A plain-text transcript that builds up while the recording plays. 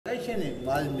છે ને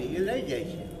બાલમી એ લઈ જાય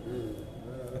છે.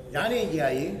 જાણી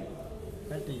ગયા એ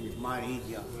મારી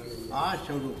ગયા આ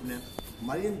સ્વરૂપને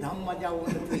મારી ધામમાં જવું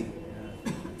નથી.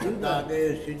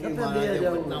 શ્રીજી મહારાજે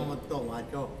વચનામૃત તો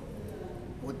વાંચો,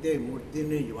 પોતે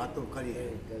મૂર્તિની જ વાતો કરી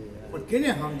પણ કેને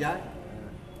સમજાય?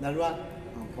 નરવા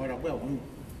બરાબર હું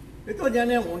એ તો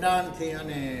જેને ઊંડાણથી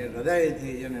અને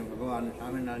હૃદયથી જેને ભગવાન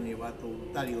સ્વામિનારાયણની વાતો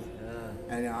ઉતારી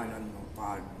એને આનંદનો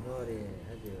પાઠ.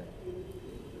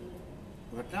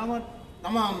 વચનામૃત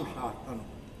તમામ શાસ્ત્રનું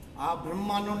આ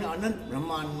બ્રહ્માંડનું ને અનંત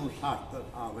બ્રહ્માંડનું શાસ્ત્ર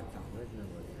આ વચનામૃત.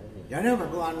 જેને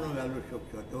ભગવાનનું વહેલું સુખ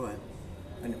થતું હોય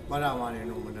અને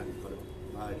પરાવાણીનું મનન કરો.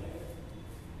 બસ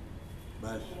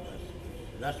બસ બસ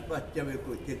રસપચ્ચવે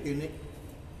કોઈ સ્થિતિ નહીં.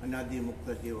 અનાદિ મુક્ત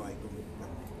જેવાય તો મુક્ત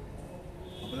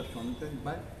આપણે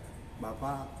સંતનભાઈ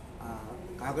બાપા આ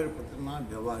કાગળપત્રના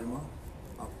વ્યવહારમાં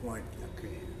આ પોઈન્ટ લખે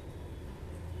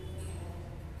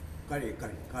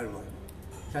કરવાનું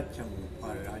સત્સંગ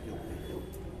પર રાજુ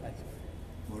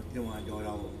મૂર્તિમાં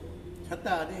જોડાવો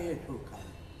છતાં અરે સુખા.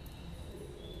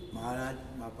 મહારાજ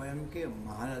બાપા એમ કે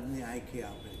મહારાજની આંખે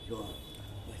આપણે જોવા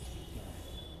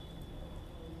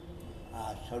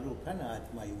આ સ્વરૂપ છે ને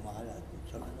આત્મા એ મહારાજનું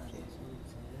સ્વરૂપ છે.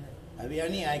 હવે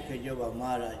એની આંખે જોવા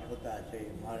મહારાજ હોતા છે,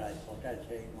 મહારાજ ખોટા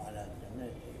છે, મહારાજ જમે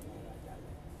છે, મહારાજ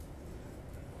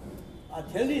આ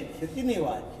છેલ્લી સ્થિતિની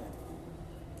વાત છે.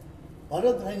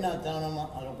 ભરતભાઈના ચરણમાં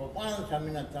ગોપાલ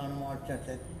સ્વામીના ચરણમાં અર્ચન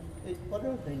છે એ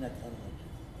ભરતભાઈના ચરણમાં છે.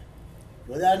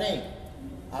 જોયા નહીં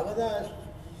આ બધા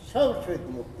સૌ શ્વેત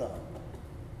મુક્ત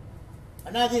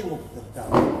અનાદિ મુક્ત હતા.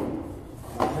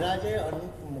 મહારાજે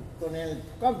અનંત મુક્તોને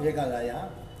કમ ભેગા લાયા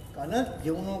કે અનંત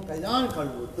જીવનું કલ્યાણ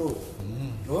કરવું હતું.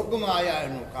 જોગમાં આવ્યા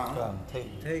એનું કામ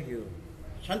થઈ ગયું.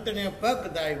 સંતને પગ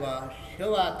દાવ્યા,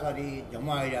 સેવા કરી,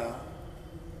 જમાડ્યા,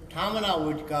 ઠામણા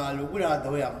ઉચકા, લુગડા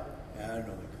ધોયા,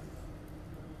 એનો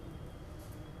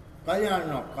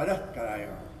કલ્યાણનો કલશ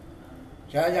કરાયો.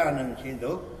 સહજાનંદ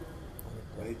સિંધુ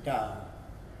કવિતા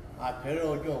આ ફેરો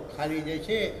જો ખાલી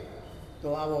જશે તો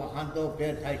આવો હાંધો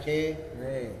ફેર થાય છે.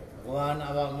 ભગવાન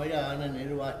આવા મળ્યા અને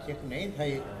નિર્વાચક નહીં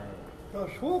થઈ તો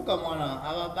શું કમાણા?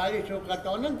 આવા 22 છોકરા તો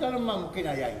અનંતરમાં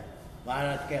મૂકીને જાય.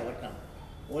 મહારાજ કે વતન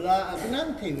ઓલા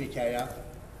અજ્ઞાનથી વિચાર્યા,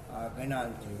 આ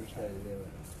જ્ઞાનથી વિચારી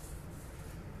લેવા.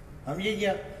 સમજી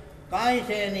ગયા? કાંઈ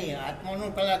છે નહીં.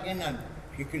 આત્માનું કલાક જ્ઞાન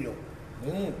શીખી લો.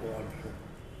 હું કોણ છું,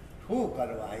 શું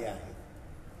કરવા આવ્યા?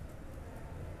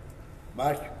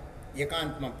 બસ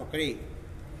એકાંતમાં પકડી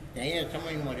અહીંયા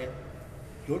સમય મળે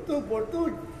જોતું પૂરતું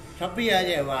જ સભી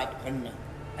આજે વાત કરના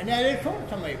અને અરે શું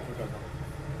સમય ખૂટો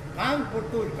કામ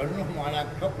પૂરતું જ ઘરનું મારા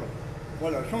છોકરો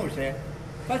બોલો શું છે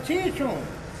પછી શું?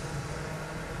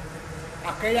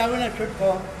 આ કઈ આવે ને છૂટકો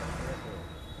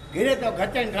ઘેરે તો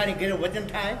ઘચન ખાણી ઘેરે વજન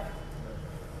થાય.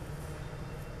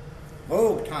 બહુ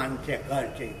ઠાન છે, ઘર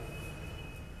છે.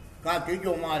 કા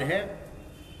ત્રીજો માર હે,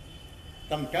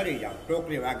 તમે ચડી જાઓ,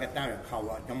 ટોકરી વાગે તારે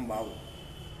ખાવા જમવાવું.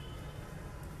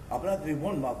 આપણા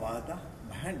ત્રિભુવન બાપા હતા,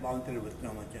 બહેન બાવતર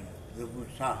વચનામાં છે,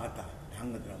 શાહ હતા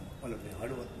ધાંગધ્રામાં, ઓલો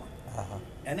હળવદમાં.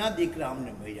 એના દીકરા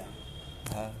અમને મળ્યા.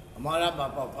 અમારા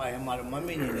બાપા પાસે મારા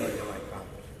મમ્મીની ન જવાય કામ.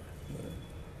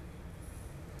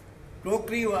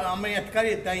 ટોકરી અમે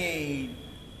કરી ત્યાં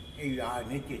આ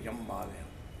નીચે જમવા આવે.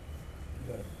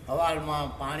 સવારમાં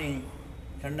પાણી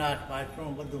ઠંડા પાછું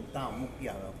બધું ત્યાં મૂકી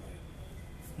આવે.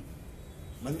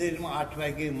 મંદિરમાં 8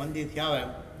 વાગે મંદિરથી આવે,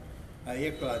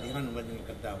 એકલા ધ્યાન ભજન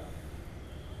કરતા હોય.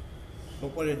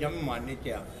 બપોરે જમવા નીચે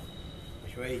આવે,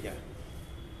 વહી જાય.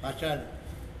 પાછા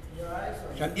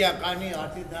સંધ્યાકાળની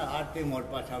આરતી થાય, આરતી મોડ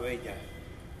પાછા વહી જાય.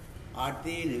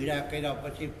 આરતી લીડા કર્યા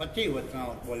પછી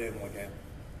વચનામૃત બોલે મોઢે.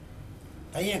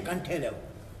 અહીંયા કંઠે રહેવું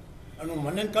એનું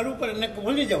મનન કરવું પડે ને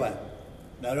ભૂલી જવાય.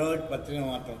 દરરોજ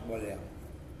પત્રીમાં તો બોલ્યા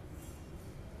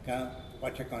ક્યાં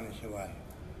પછકાની સિવાય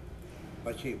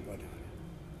પછી પધારે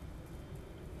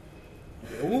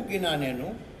એવું જ્ઞાન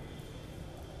એનું.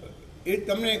 એ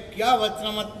તમને ક્યાં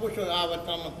વચનામત પૂછો, આ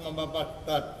વચનામતમાં બાપા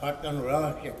ફાટવાનું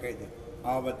રહસ્ય કહી દે.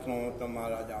 આ વચનામત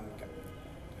મહારાજ આમ કહે.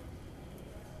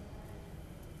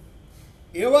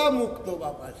 એવા મુક્તો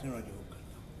બાપા શ્રીનો જેવું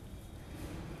કરતા.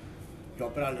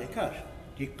 ચોપડા લેખાશ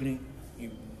ટીકણી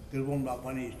ત્રિભુવન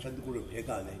બાપાની સદગુરુ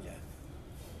ભેગા લઈ જાય.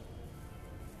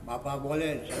 બાપા બોલે,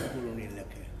 સદગુરુની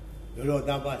લખે.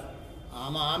 વિરોધાભાસ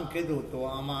આમાં આમ કીધું તો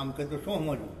આમાં આમ કીધું, શું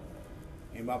સમજવું?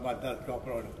 એ બાપા 10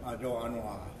 ચોપડો આ જો આનું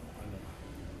આ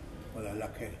બધા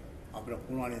લખે. આપણે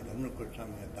પુરાણી ધર્મકુળ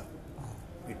સ્વામી હતા,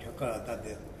 એ ઠક્કર હતા,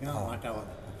 તે ક્યાં વાંટા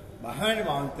બહાર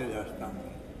વાંચતે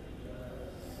રસ્તામાં.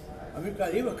 અમે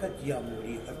પહેલી વખત જ્યાં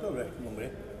મૂડી હતો રસમુમરે,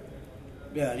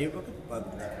 બે હરી વખત પગ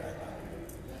નાખતા હતા.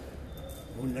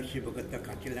 હું નરસિંહ ભગત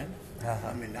કાચેલા ને,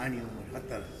 અમે નાની ઉંમર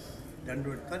 17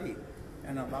 દંડોત કરી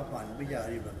એના બાપા અને બીજા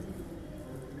હરિભગત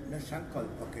ને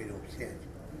સંકલ્પ કર્યો છે જ.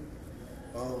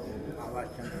 આવા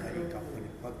શંકરી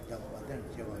કાપની ભક્ત વદન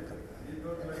સેવા કરવા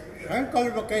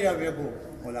સંકલ્પ કર્યા ભેગું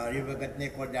ઓલા હરિભગતને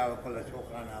કોઈ જાવ પેલા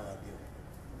છોકરાને આવવા દો.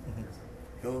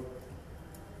 જો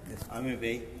અમે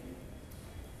બે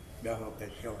બેહો કે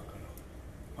સેવા કરો,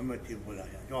 અમેથી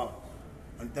બોલાયા જો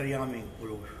અંતર્યામી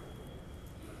પુરુષ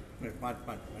મેં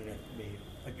 5-5 વર્ષ બે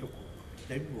અચૂકું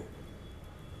દબ્યું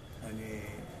અને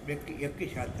એકી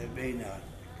સાથે બેને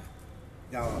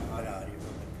જાઓ મારા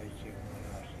હરિભગત થાય છે,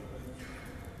 મારા આશીર્વાદ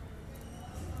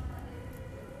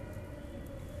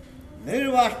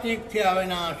નિર્વાસનિકથી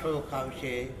આવેના શોખ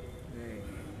આવશે.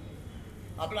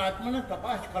 આપણા આત્માને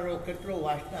તપાસ કરો કેટલો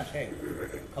વાસના છે,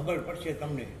 ખબર પડશે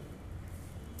તમને.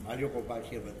 માજો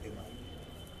પાસે બધી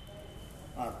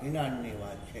આ જ્ઞાનની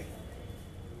વાત છે.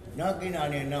 ન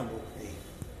જ્ઞાને ન મુક્તિ.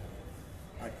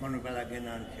 આત્માનું પહેલાં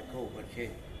જ્ઞાન શીખવવું પડશે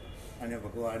અને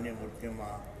ભગવાનની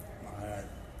મૂર્તિમાં મહારાજ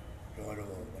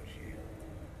જોડવો પડશે.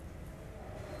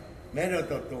 મેરો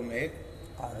તો તું એક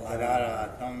હરારા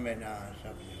તમેના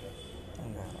શબ્દ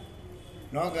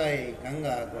ન ગઈ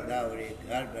ગંગા ગોદાવરી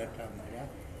ઘર બેઠા મળ્યા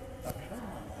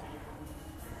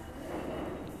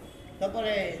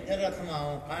તપરે દરસમાં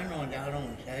હું કાનો જાણું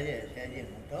સહેજે સહેજે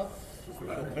હું તો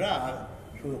સુખરા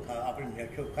સુખ આપણે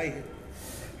સુખાઈ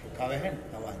સુખાવે છે ને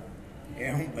થવા એ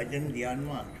હું ભજન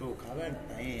ધ્યાનમાં સુખ આવે ને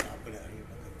અહીં આપણે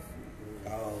હરિભગત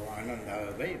આનંદ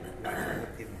આવે ભાઈ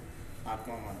મૂર્તિમાં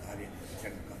આત્મામાં ધારીને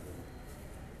ભજન કરવું.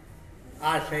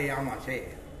 આ છે આમાં છે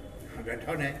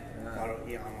બેઠો ને તારો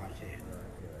એ આમાં છે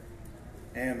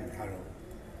એમ ધારો.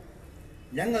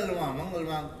 જંગલમાં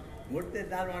મંગલમાં મૂર્તિ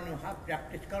ધારવાનું હા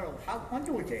પ્રેક્ટિસ કરો. હા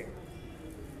પહોંચવું છે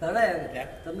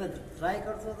તમે ટ્રાય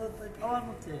કરશો તો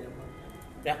થવાનું જ છે.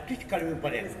 પ્રેક્ટિસ કરવી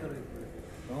પડે.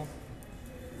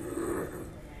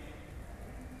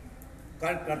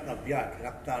 કરત અભ્યાસ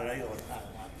લખતા રહ્યો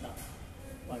વાંચતા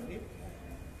પણ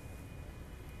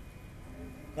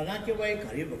કદાચ ભાઈ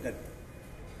ઘરી વખત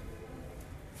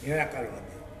નિરાકાર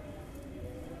વધે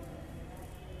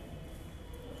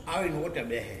આવીને ઓટે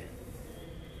બેસે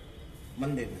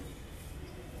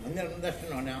મંદિરના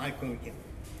દર્શન અને આંખો વીચીને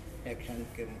એક્શન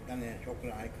કેમ તને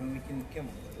છોકરા આંખો વીચીને કેમ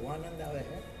બધું આનંદ આવે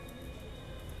છે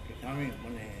કે સ્વામી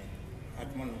મને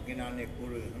આત્માનું જ્ઞાન એક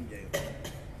પૂરું સમજાયું.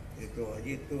 એ તો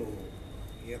હજી તો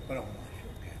એ કરવામાં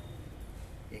શું કે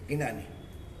એ જ્ઞાની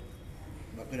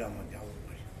બગડામાં જવું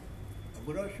પડશે.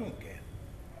 બગડો શું કે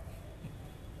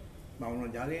ભાવનો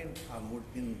જાણે આ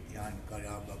મૂર્તિનું ધ્યાન કરે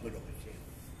આ બગડો છે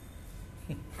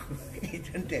એ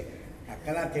જંતે આ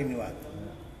કલાથીની વાત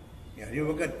એ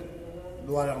હરિભગત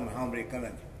દ્વારામાં સાંભળી કરે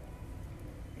છે.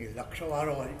 એ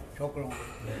લક્ષવાળો છોકરો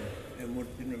એ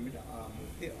મૂર્તિનો આ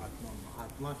મૂર્તિ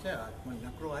આત્મા છે. આત્મા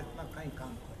નકરો આત્મા કંઈ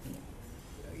કામ કરે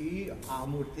એ આ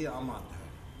મૂર્તિ આમાં થાય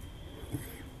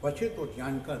પછી તો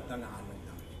ધ્યાન કર તને આનંદ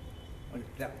આવે અને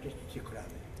પ્રેક્ટિસ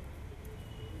શીખડાવે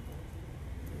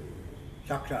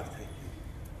સાક્ષાત થઈ જાય.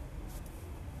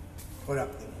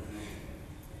 ખોરાક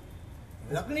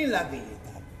લગ્ની લાગી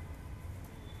જતા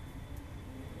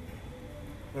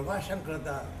પ્રભાશંકર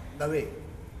હતા દવે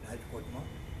રાજકોટમાં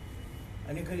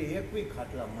અને ખરી એક બી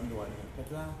ખાટલા મંદવાના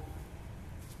કેટલા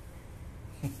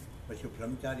પછી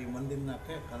બ્રહ્મચારી મંદિરના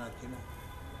કે કરાચીના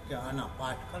કે આના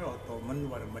પાઠ કરો તો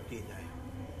મંદવર મટી જાય.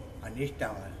 આ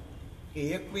નિષ્ઠાવાળા કે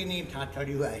એક બી નહીં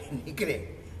ઠાઠડ્યું આવી નીકળે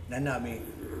નનામી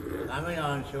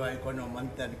સ્વામિનારાયણ સિવાય કોઈનો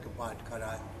મંત્ર કે પાઠ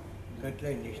કરાય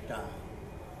કેટલાય નિષ્ઠા.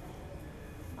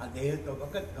 આ દેહ તો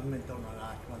વખત ગમે તો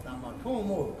નાશમાં આમાં શું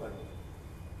મોહ કરવું.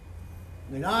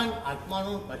 જ્ઞાન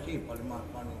આત્માનું પછી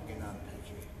પરમાત્માનું જ્ઞાન થાય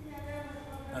છે.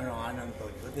 એનો આનંદ તો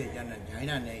જુદે જેને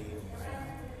જાણ્યા નહીં એવું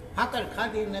હાકર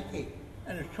ખાધી નથી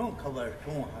અને શું ખબર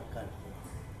શું હાકર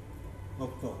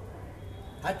ભક્તો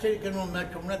આશ્ચર્યનું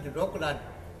મેચું નથી.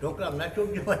 ઢોકળા મેચું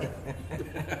જ હોય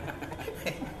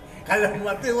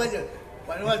કાલમાં તો હોય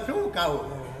પણ એમાં શું ખાવું.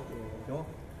 જો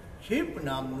શીપ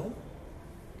નામનું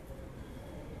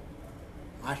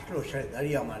આશરો છે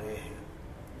દરિયામાં રહે છે.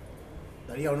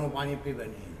 દરિયાનું પાણી પીવે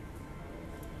નહીં.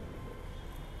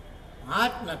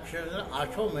 8 નક્ષત્ર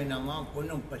 8 મહિનામાં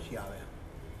પૂનમ પછી આવ્યા.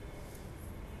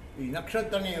 એ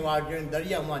નક્ષત્રની વાત જોઈને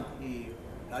દરિયામાં એ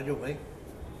રાજુભાઈ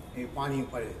એ પાણી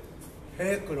પડે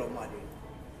સેંકડો મારી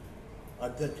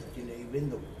અર્ધચીને એ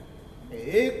બિંદુ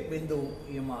એક બિંદુ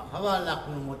એમાં 1.5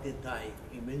 લાખનું મોતી થાય.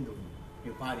 એ બિંદુ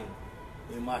એ પાણી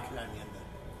એ માછલાની અંદર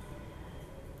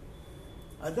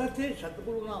અધરથી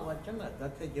સદગુરુના વચન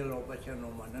અધરથી જેલો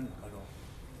વચનનું મનન કરો.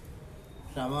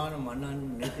 સમાન મનન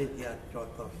નીતિ ત્યાં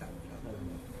ચોથો સાક્ષાત.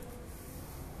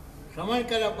 સમય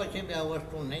કર્યા પછી બે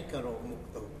વસ્તુ નહીં કરો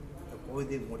મુક્તો તો કોઈ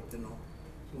દી મૂર્તિનો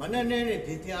મનન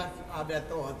ઇતિહાસ આ બે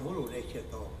તો અધૂરું રહેશે.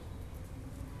 તો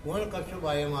કોણ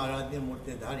કશુભાઈ મહારાજની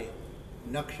મૂર્તિ ધારી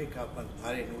નખશિખા પણ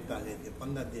ધારીને ઉતારે તે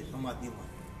 15 દિવસ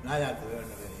સમાધિમાં નાયા ધોયો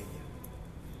ને રહી ગયા.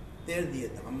 13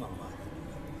 દિવસ ધામમાં મહારાજ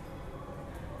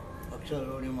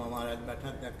અક્ષરોણીમાં મહારાજ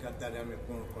બેઠા ત્યાં ત્યારે અમે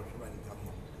પૂર્ણ કોસબાની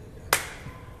ધામમાં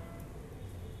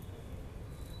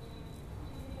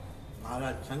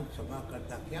મહારાજ સંત સભા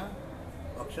કરતા ક્યાં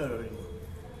અક્ષરોણીમાં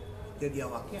તે દી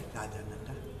આવા ક્યાં સાધન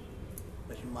હતા.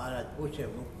 પછી મહારાજ પૂછે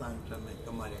મુક્તાન સમય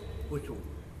તમારે પૂછવું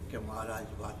કે મહારાજ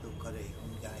વાતો કરે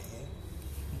સમજાય હે.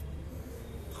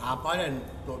 હા પાડે ને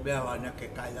તો બે વાર ને કે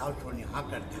કાલે આવશો ની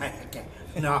હાકર થાય કે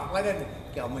ના પાડે ને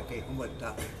કે અમે કંઈ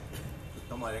સમજતા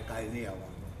તમારે કાંઈ નહીં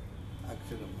આવવાનું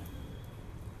અક્ષરોમાં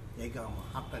જગ્યામાં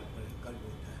હાકર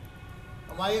કરવું થાય.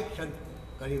 અમારે એક સંત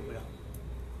ગરીબ રામ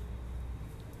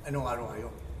એનો વારો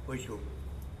આવ્યો પૂછ્યું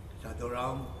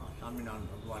સાધુરામ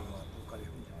સ્વામિનારાયણ ભગવાન વાતો કરે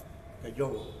કે જો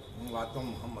હું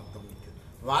વાતોમાં સમજતો નથી.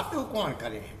 વાતો કોણ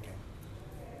કરે છે કે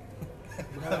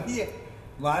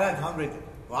મહારાજ સાંભળે છે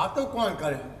વાતો કોણ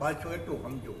કરે પાછું એટલું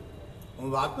સમજુ હું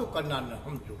વાતો કરનારને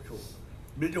સમજું છું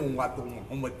બીજું હું વાતો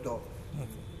સમજતો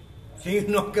સિંહ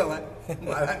ન કહેવાય.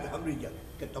 મહારાજ સાંભળી જાય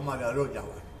કે તમારે હરોજ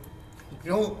આવવાનું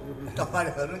શું તમારે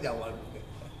હરોજ આવવાનું કે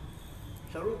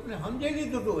સ્વરૂપને સમજાઈ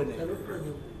લીધું હતું એને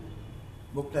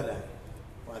મુક્તરાય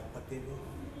વાત પતી ગઈ.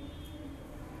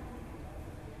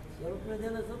 સ્વરૂપને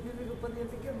જેને સોંપી દીધું પછી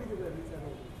એટલે કેમ બીજું કઈ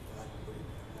વિચારો.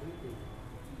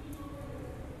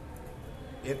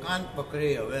 એકાંત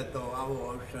પકડી હવે તો આવો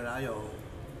અવસર આવ્યો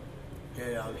કે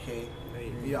આવશે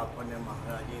એ આપણને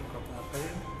મહારાજે કૃપા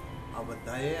કરી. આ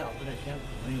બધાએ આપણે ક્યાંક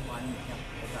ઘણી પાણી ક્યાંક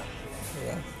થતા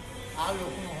આ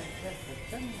લોકોનો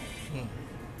સત્સંગ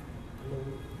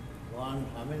ભગવાન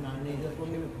સામે નાની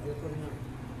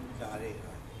ચારે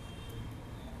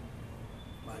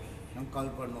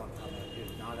સંકલ્પ ન થાય જે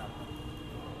નાણા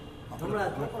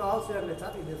હમણાં છોકરો આવશે એટલે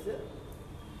ચાલી જશે.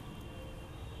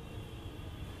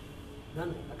 ના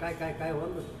ના કાંઈ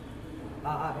વાંધો નહીં.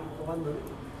 હા એ તો વાંધો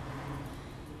નહીં.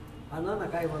 હા ના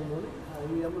કાંઈ વાંધો નહીં. એ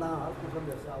હમણાં હલકું કરી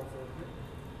દેશે આવશે એટલે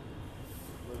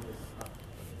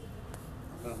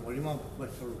હોળીમાં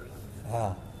બસ થોડું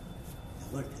હા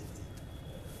ખબર છે.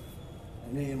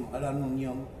 અને એ મારાનો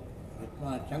નિયમ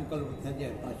સંકલ્પ થઈ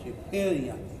જાય પાછી ફેર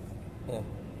યાદ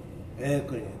એ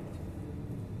કરીએ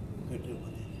કેટલું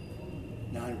બધું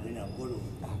જ્ઞાન વિના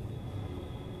બોલવું.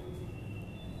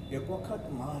 એક વખત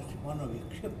મહાસભાનો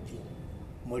વિક્ષેપ થયો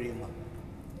મોડીમાં.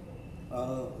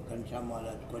 ઘનશ્યામ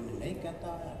મહારાજ કોઈને નહીં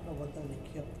કહેતા આટલો બધો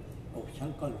વિક્ષેપ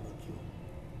સંકલ્પ થયો.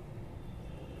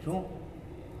 શું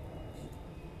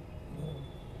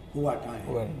કુવા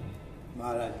ટાણે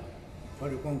મહારાજ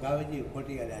થોડી કોંક આવે છે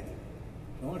ખોટી અડાડી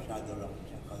શું સાદો રામ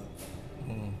છે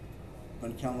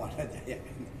ઘનશ્યામ મહારાજ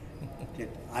કે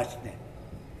આસને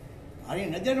મારી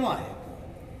નજરમાં આવે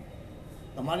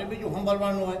તમારે બીજું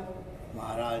સંભાળવાનું હોય.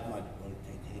 મહારાજમાં જ ભૂલ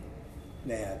થઈ છે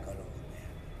દયા કરો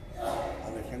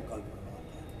હવે સંકલ્પ ન થાય.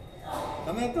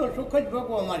 તમે તો સુખ જ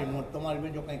ભોગવો અમારી મોટ તમારે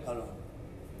બીજું કંઈ કરો.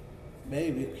 બે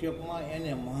વિક્ષેપમાં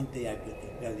એને મહંતે આપ્યું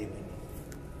હતું પહેલી મહિને.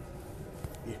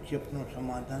 વિક્ષેપનું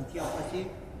સમાધાન થયા પછી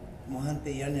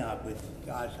મહંતે એને આપ્યું હતું કે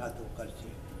આ સાધુ કરશે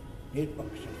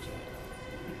નિરપક્ષ છે.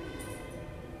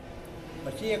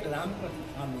 પછી એક રામકૃષ્ણ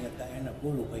સ્વામી હતા એને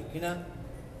ગુરુ ભાઈ કિના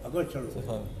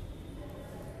અગરચડું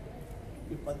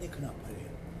એ પદીખના ફરે.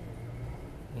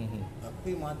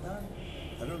 ભક્તિ માતા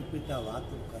અરુણ પિતા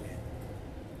વાતો કરે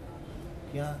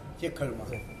ક્યાં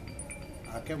ચેખરમાં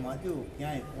આખે માધ્યું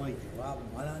ક્યાંય કોઈ જવાબ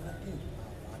મારા નથી.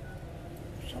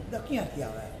 શબ્દ ક્યાંથી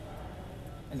આવે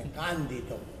અને કાન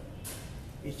દીધો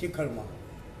એ શિખરમાં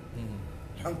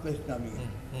શંકૃષ્ણ નામી.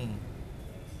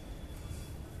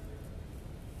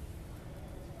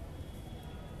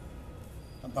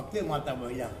 ભક્તિ માતા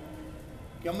બોલ્યા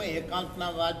કે અમે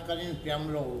એકાંતના વાત કરીને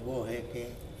પ્રેમલો ઊભો હે કે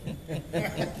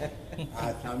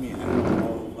આ સ્વામી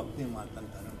ભક્તિ માતા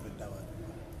ધર્મ પિતા વાત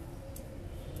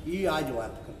એ આ જ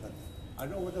વાત કરતા હતા.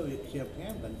 આટલો બધો વિક્ષેપ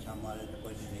કેમ ઘનશ્યામ મહારાજ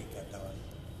કોઈને નહીં કહેતા હોય.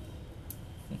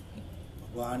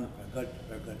 ભગવાન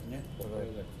પ્રગટને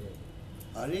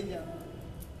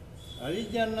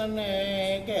હરિજનને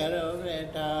ઘેર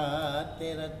બેઠા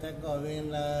તીરથ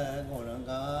ગોવિંદ ગુણ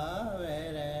ગાવે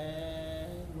રે.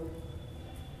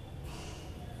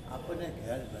 આપણને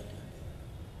ઘેર બેઠા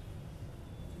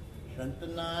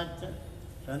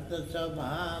સંત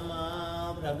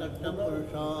સભામાં પ્રગટ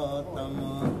પુરુષોત્તમ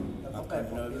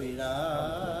અખંડ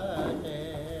વિરાજે.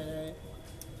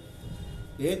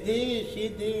 સીધી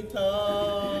સીધી તો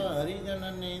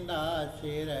હરિજનની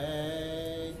દાસી રે.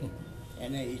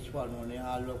 એને ઈશ્વરનું ને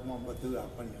આ લોકમાં બધું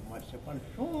આપણને મળશે પણ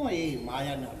શું એ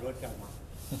માયાના લોચામાં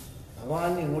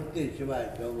ભગવાનની મૂર્તિ સિવાય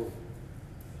જવું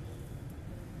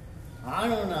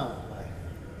હાણું ના હોય.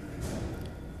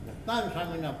 નક્કાન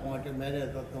સ્વામીના પહોંચે મેરે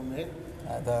તો તમે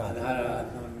આધાર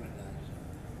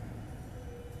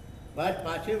બસ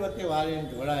પાછી વચ્ચે વાળીને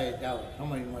જોડાય જાઓ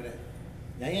સમય મળે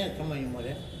જઈએ સમય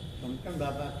મળે સમચમ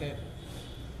બાબા કે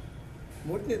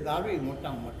મૂર્તિ દાવી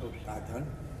મોટામાં મોટું સાધન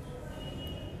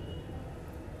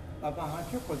બાપા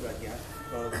હાથે ખોદવા ગયા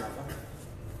બાપા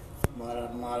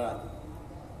મહારાજ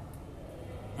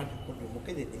હાથે ખોટી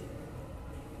મૂકી દીધી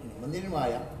મંદિરમાં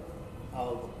આવ્યા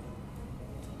આવો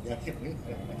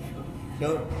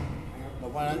જો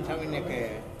ભગવાન સ્વામીને કે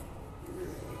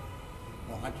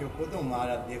હાથે ખોદું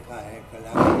મહારાજ દેખા હે કે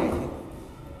લાગી જાય છે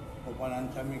ભગવાન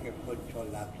સ્વામી કે ખુદ 6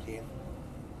 લાખ છે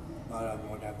મહારાજ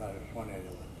મોટા ઘર સોને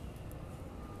લેવા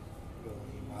જો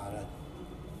મહારાજ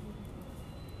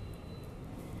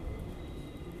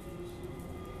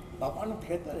બાપાનું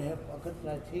ખેતર હે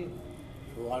અગતરાથી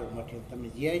સુવાળ મઠી તમે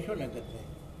જીઆઈ છો ને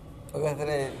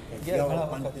અગતરે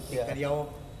કરિયાઓ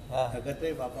અગતરે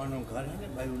બાપાનું ઘર હે ને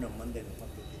બાયુના મંદિર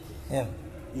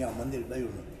અહીંયા મંદિર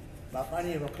બાયુનું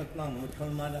બાપાની વખતમાં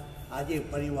મુસલમાન આજે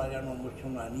પરિવારનો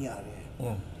મુસલમાન નહીં આવે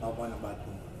બાપાના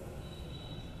બાજુમાં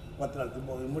પતરા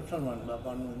દુબો મુસલમાન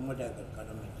બાપાનું મજા કરતા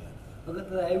રમે છે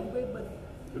અગતરે આવ્યું કઈ બધું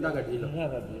જુનાગઢ જિલ્લો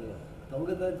તો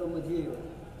અગતરે તો અમે જઈએ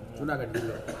જુનાગઢ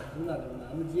જિલ્લો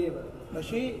અમે જઈએ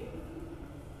પછી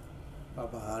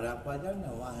બાપા હાર આપવા જાય ને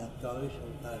વાહ 24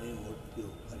 અવતારની મૂર્તિઓ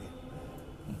કરે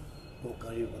બહુ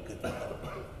કરી વખત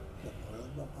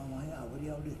ભરત બાપા વાહ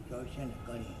આવડી 24 ને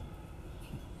ગણી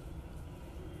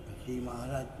પછી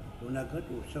મહારાજ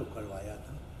જુનાગઢ ઉત્સવ કરવા આવ્યા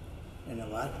હતા એને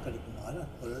વાત કરી કે મહારાજ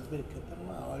ભરતભાઈ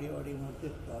ખેતરમાં આવડી મૂર્તિ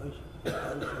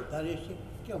 24 અવતારી છે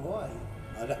કે હોય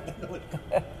મહારાજ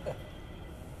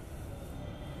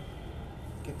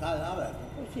કે કાલ આવે તો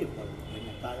પૂછી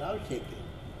ભરતભાઈને કાલ આવશે કે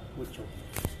પૂછો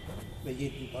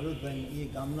બીજી ભરતભાઈ એ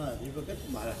ગામના હજી વખત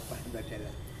મહારાજ પાસે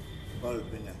બેઠેલા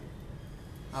ભરતભાઈને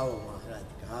આવો મહારાજ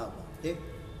કે હા તે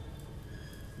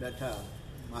બેઠા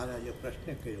મહારાજે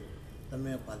પ્રશ્ન કર્યો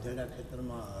તમે પાધેડા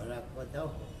ખેતરમાં રાખવા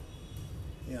જાઓ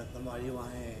ત્યાં તમારી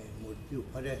વાંહે મૂર્તિઓ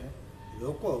ફરે છે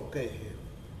લોકો કહે છે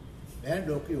બેન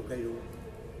ડોક્યું કર્યું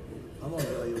અમો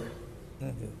જોયું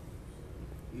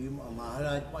એ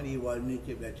મહારાજ પણ એ વળ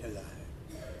નીચે બેઠેલા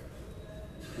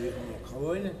છે એ અમને ખબર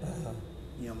હોય ને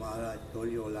અહીંયા મહારાજ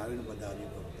ટોળીઓ લાવીને બધા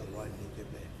હરિભક્ત વળ નીચે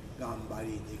બે ગામ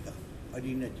બારી જગ્યા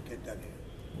અડીને જ ખેતર છે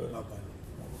બાપાનું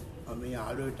અમે અહીંયા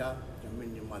આડોટા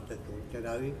જમીનની માથે ધૂળ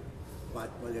ચડાવી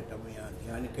 5 મિનિટ અમે અહીંયા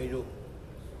ધ્યાન કર્યું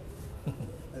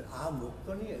આ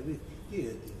મુક્તોની એવી સ્થિતિ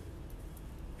હતી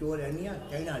ચોર એની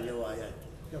ચૈણા લેવા આવ્યા છે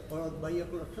કે પર્વતભાઈ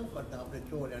એકલો શું કરતા આપણે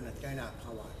ચોર એને ચૈણા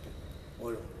ખાવા છે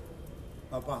બોલો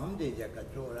બાપા સમજી જાય કે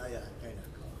ચોર આવ્યા ચૈણા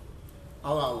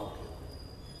ખાવા આવો કે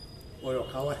બોલો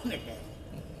ખાવા ને કે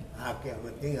હા કે અમે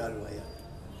ત્યાં હાલવા આવ્યા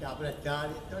કે આપણે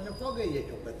 4 તને પગે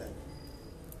જઈશું બધા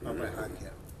આપણે હા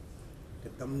ક્યાં કે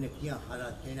તમને ક્યાં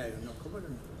હારા ચૈણાયું ન ખબર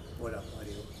ને બોલા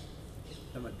પાડ્યો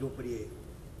તમે ઝૂંપડીએ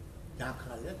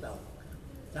ઝાંખરા લેતા હો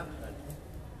ઝાંખરા લે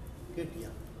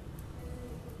કેટલા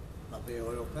આપણે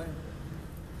ઓળો કહે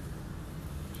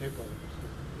શેકો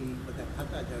એ બધા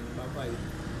ખાતા જાય બાપા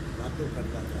વાતો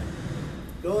કરતા જાય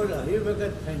તો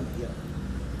હરિભગત થઈને ગયા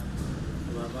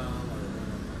બાપા અમારો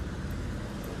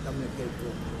તમે કહેશો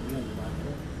નિયમ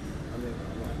વાંચો અમે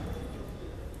ભગવાન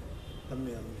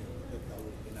તમે અમને કહેતા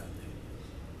હોય કે ના નહીં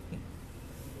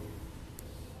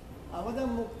આ બધા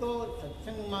મુક્તો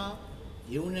સત્સંગમાં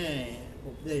જીવને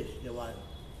ઉપદેશ દેવા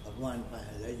ભગવાન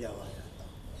પાસે લઈ જવાના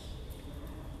હતા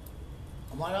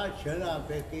અમારા છેલ્લા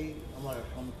પૈકી અમારા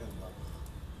સમતન બાપા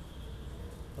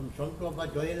તમે સંત બાપા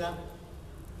જોયેલા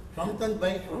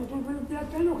સમતનભાઈ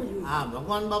હા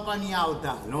ભગવાન બાપા ની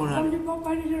આવતા લોણા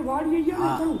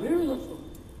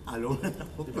આ લોણા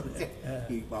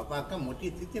બાપા કે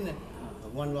મોટી સ્થિતિ ને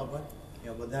ભગવાન બાપા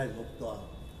એ બધા જ મુક્તો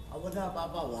આ બધા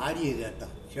બાપા વાડીએ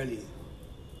રહેતા ચલી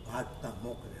ભાગતા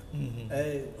મોકલે એ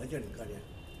ભજન કર્યા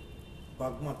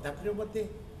પગમાં તકલીફ હતી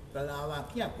પેલા આવા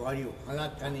ક્યાં ઘોડીઓ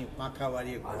હલાકાની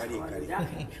પાંખાવાળી ઘોડી કરી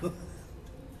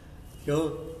જો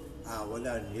આ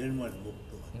બધા નિર્મળ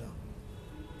મુક્તો હતા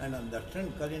એના દર્શન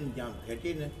કરીને જ્યાં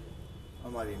ભેટીને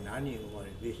અમારી નાની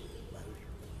ઉંમરે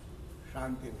 20-22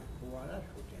 શાંતિના ફુવારા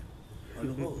છૂટ્યા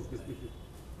અનુભવ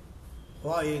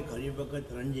હોય એ ઘણી વખત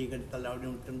રણજીગઢ તલાવને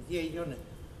હું તમે જઈ છો ને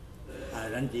આ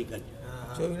રણજીગઢ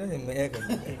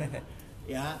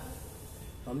ત્યાં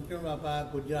સમચણ બાપા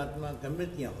ગુજરાતમાં ગમે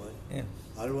ત્યાં હોય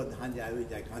હળવદ સાંજે આવી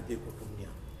જાય ગાંધી કુટુંબ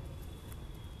ત્યાં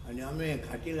અને અમે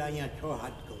ઘાટીલા અહીંયા 6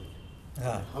 હાથ કહું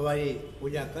સવારે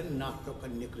પૂજા કરી નાસ્તો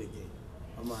કરી નીકળી જાય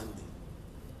અમાનથી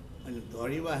અને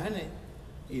ધોળીવા હે ને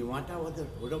એ વાંટા વધુ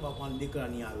ઘોડો બાપાના દીકરા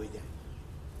ત્યાં આવી જાય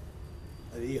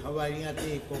એ હવા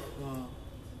અહીંયાથી કોક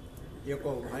એકો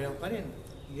ભાઈઓ કરે ને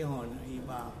એ હો ને એ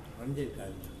બા રંજીત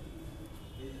કાઢે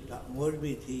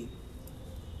મોરબીથી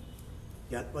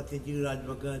ત્યાર પછી જીવરાજ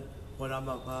ભગત ખોરા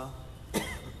બાપા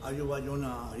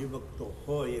આજુબાજુના હરિભક્તો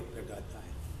હોય એક ભેગા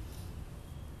થાય,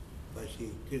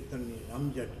 પછી કીર્તનની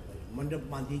રમઝટ હોય, મંડપ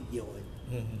બાંધી ગયા હોય,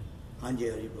 સાંજે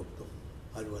હરિભક્તો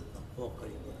હળવદમાં કોક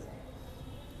હરિભક્ત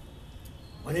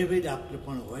મને ભાઈ ડાક્ટર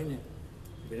પણ હોય ને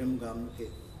વિરમગામ કે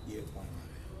એ પણ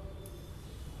આવે.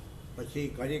 પછી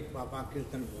ઘડીક બાપા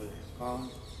કીર્તન બોલે, કોણ?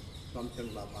 સમચંદ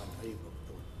બાપા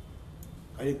હરિભક્તો.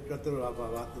 ઘડીક ચતુર બાપા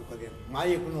વાતો કરે,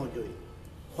 માઇક ન જોઈ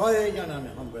હોય જણાને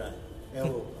સંભળાય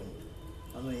એવો કંઠ.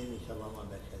 અમે એની સભામાં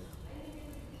બેઠેલા,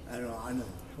 એનો આનંદ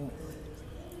શું હોય.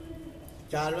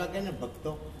 4 વાગે ને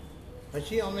ભક્તો,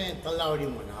 પછી અમે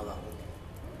તલાવડીમાં નાવા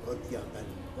ધોતિયા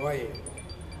કરી હોય,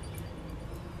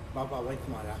 બાપા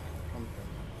વચમાં રાખે સમચંદ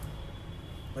બાપા.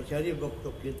 પછી હરિભક્તો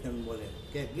કીર્તન બોલે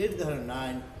કે ગિરધર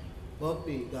નાય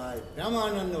ગોપી ગાય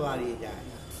પ્રેમાનંદ વાળી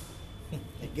જાય.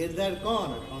 ગિરધર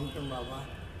કોણ? સમચંદ બાપા,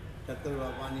 ચતુર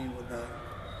બાપાની બધા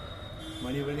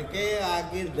મણિબણી કે આ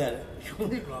ગિરધર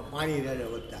શું પાણી રહે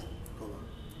બધા.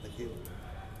 પછી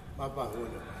બાપા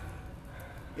બોલે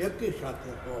એકી સાથે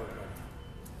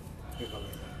એ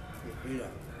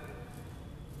પીડા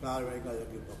 4 વાગ્યા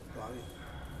લગી ભક્તો આવી.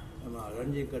 એમાં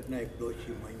રણજીકટના એક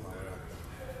ડોશી મહિમા વળાતા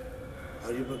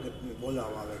હરિભગતની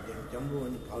બોલાવા આવે, જેને જંબુ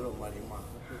અને ખાલો મારી માં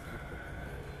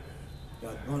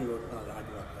ત્યાં ધન લોટના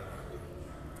લાડવા કરવા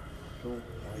શું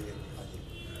હોય ખાધી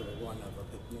તો ભગવાનના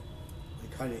ભગતને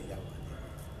ખાલી જવા દે.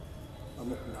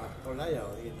 અમુક નાસ્તો લાવ્યા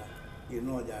હોય એના એ ન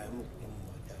જાય, અમુક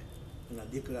જમવા જાય. એના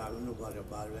દીકરા આવીને ઘરે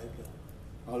 12 વાગ્યા,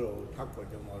 હાલો ઠાકોર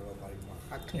જમાડવા મારી માં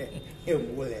આખે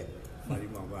એવું બોલે.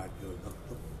 મારી માં વાત જો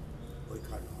ભક્તો કોઈ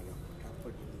ખાનો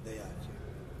ઠાકોરજીની દયા છે.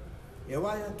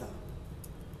 એવા હતા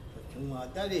સત્સંગમાં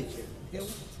અત્યારે છે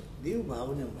એવું દેવ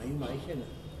ભાવને મહિમા છે ને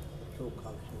સુખ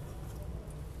આવશે.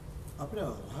 આપણે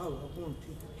ભાવ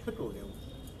આપણથી છૂટો રહેવું.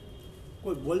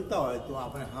 કોઈ બોલતા હોય તો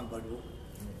આપણે સાંભળવું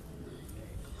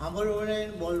નહીં,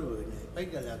 બોલવું નહીં,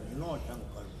 પૈસા લાગી ન સંગ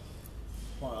કરવું.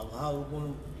 પણ અભાવ ગુણ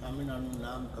સ્વામિનારાયણનું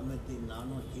નામ ગમે તે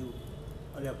નાનો જીવ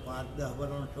અરે 5-10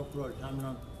 વર્ષનો છોકરો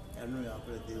સ્વામિનારાયણ એનો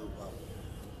આપણે દેવ ભાવ.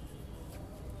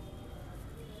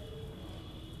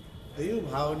 દેવ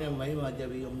ભાવને મહિમા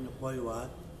જેવી અમને કોઈ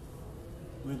વાત.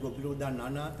 અમે ગોપીલોદા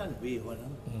નાના હતા ને 2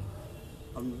 વર્ષ,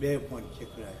 અમને 2 પોઈન્ટ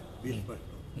શીખડાયા 20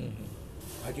 વર્ષનો.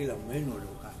 આટલા મહિનો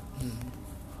રોકા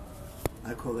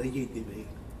આખો વહી ગઈ હતી ભાઈ.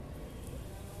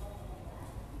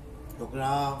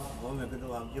 છોકરા મેં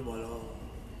કીધું આપજે બોલો,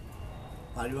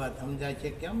 મારી વાત સમજાય છે?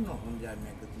 કેમ ન સમજાય?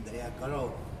 મેં કીધું દયા કરો,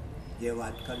 જે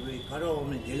વાત કરવી કરો,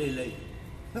 અમે ઝીલી લઈ.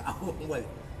 આવું બોલ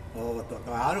તો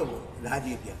સારું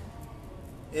રાજી ત્યાં.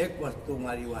 એક વસ્તુ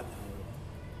મારી વાત સાંભળો,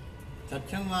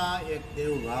 સત્સંગમાં એક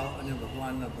દેવ ભાવ અને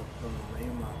ભગવાનના ભક્તોનો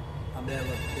મહિમા, આ 2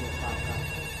 વસ્તુ પાકા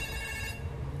છે.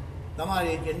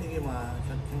 તમારી જિંદગીમાં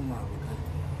સત્સંગમાં વિકાસ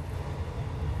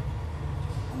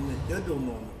અમને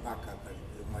જદુનો પાકા કરી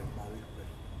દીધું. મારી 22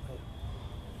 વર્ષ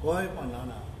કોઈ પણ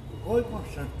નાના કોઈ પણ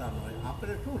સંસ્થાન હોય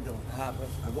આપણે શું જવું? હા,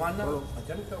 ભગવાનના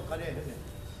ભજન તો કરે છે ને.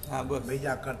 હા, બસ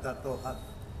બીજા કરતા તો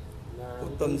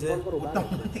ઉત્તમ છે, ઉત્તમ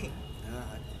નથી.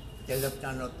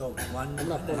 તેલપચાનો તો ભગવાન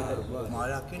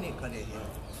મારા કેની કરે છે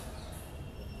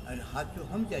અને સાચું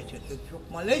સમજાય છે તો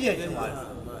સુખમાં લઈ જાય છે. મારે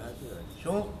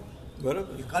શું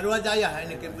બરોબર કરવા જાય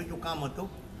એને કે બીજું કામ હતું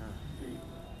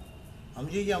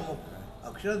સમજી ગયા. અમુક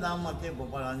અક્ષરધામમાં તે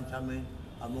ગોપાળાની સામે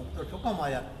અમુક તો શું કામ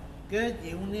આવ્યા કે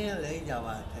જીવને લઈ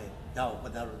જવા છે. જાઓ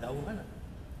પધારો, જવું હે ને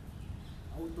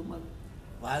આવું તો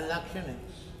વાર લાગશે ને.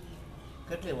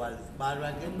 કેટલી વાર? 12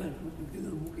 વાગે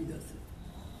મૂકી જશે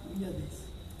બીજા દિવસે.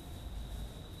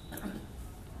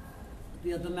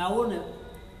 ત્યાં તમે આવો ને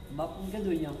બાપુને કહેજો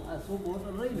અહીંયા આ 100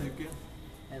 બોટલ રહી ને,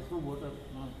 100 બોટલ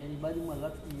એની બાજુમાં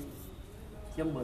લખી ચેમ્બર